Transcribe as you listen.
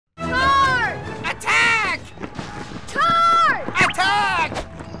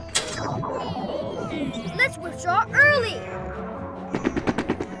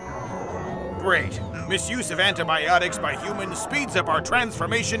Misuse of antibiotics by humans speeds up our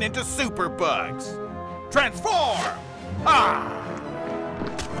transformation into superbugs. Transform! Ah!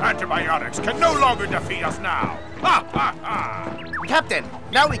 Antibiotics can no longer defeat us now! Ha ha ha! Captain,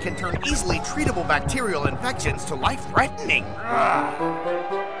 now we can turn easily treatable bacterial infections to life-threatening.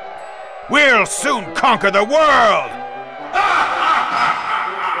 We'll soon conquer the world!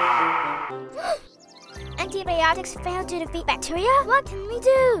 Antibiotics fail to defeat bacteria? What can we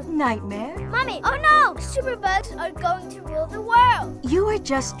do? Nightmare? Mommy, oh no! Superbugs are going to rule the world! You are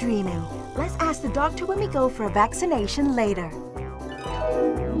just dreaming. Let's ask the doctor when we go for a vaccination later.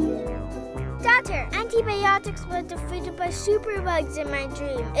 Doctor, antibiotics were defeated by superbugs in my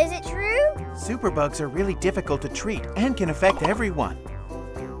dream. Is it true? Superbugs are really difficult to treat and can affect everyone.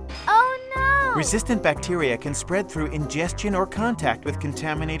 Oh no! Resistant bacteria can spread through ingestion or contact with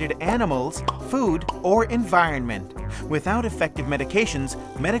contaminated animals, food, or environment. Without effective medications,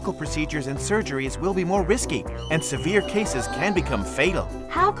 medical procedures and surgeries will be more risky, and severe cases can become fatal.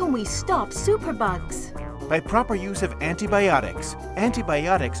 How can we stop superbugs? By proper use of antibiotics.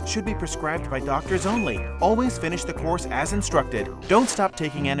 Antibiotics should be prescribed by doctors only. Always finish the course as instructed. Don't stop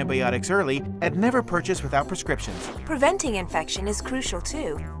taking antibiotics early, and never purchase without prescriptions. Preventing infection is crucial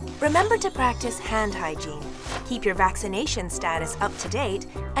too. Remember to practice hand hygiene. Keep your vaccination status up to date,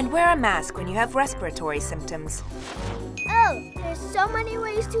 and wear a mask when you have respiratory symptoms. Oh, there's so many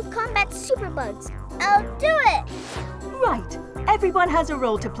ways to combat superbugs. I'll do it! Right. Everyone has a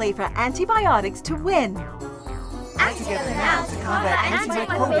role to play for antibiotics to win. Act together now to combat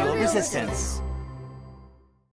antimicrobial resistance.